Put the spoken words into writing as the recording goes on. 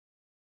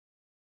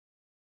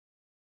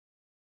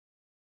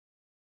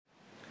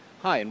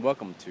Hi and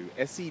welcome to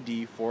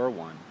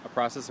SCED401, a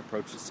process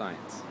approach to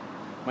science.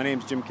 My name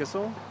is Jim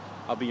Kissel.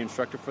 I'll be your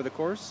instructor for the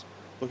course.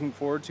 Looking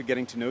forward to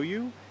getting to know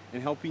you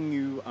and helping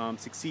you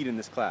succeed in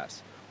this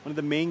class. One of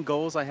the main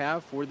goals I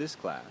have for this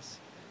class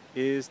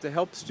is to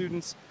help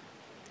students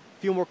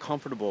feel more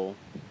comfortable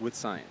with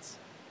science.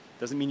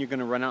 Doesn't mean you're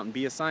going to run out and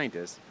be a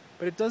scientist,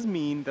 but it does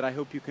mean that I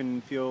hope you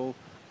can feel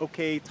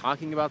okay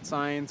talking about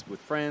science with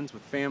friends,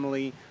 with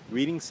family,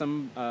 reading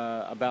some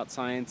about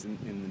science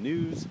in the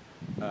news,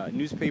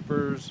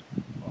 newspapers,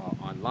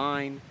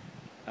 online,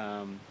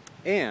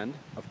 and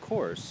of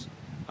course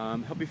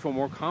help you feel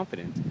more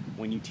confident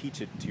when you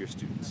teach it to your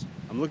students.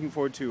 I'm looking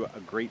forward to a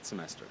great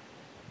semester.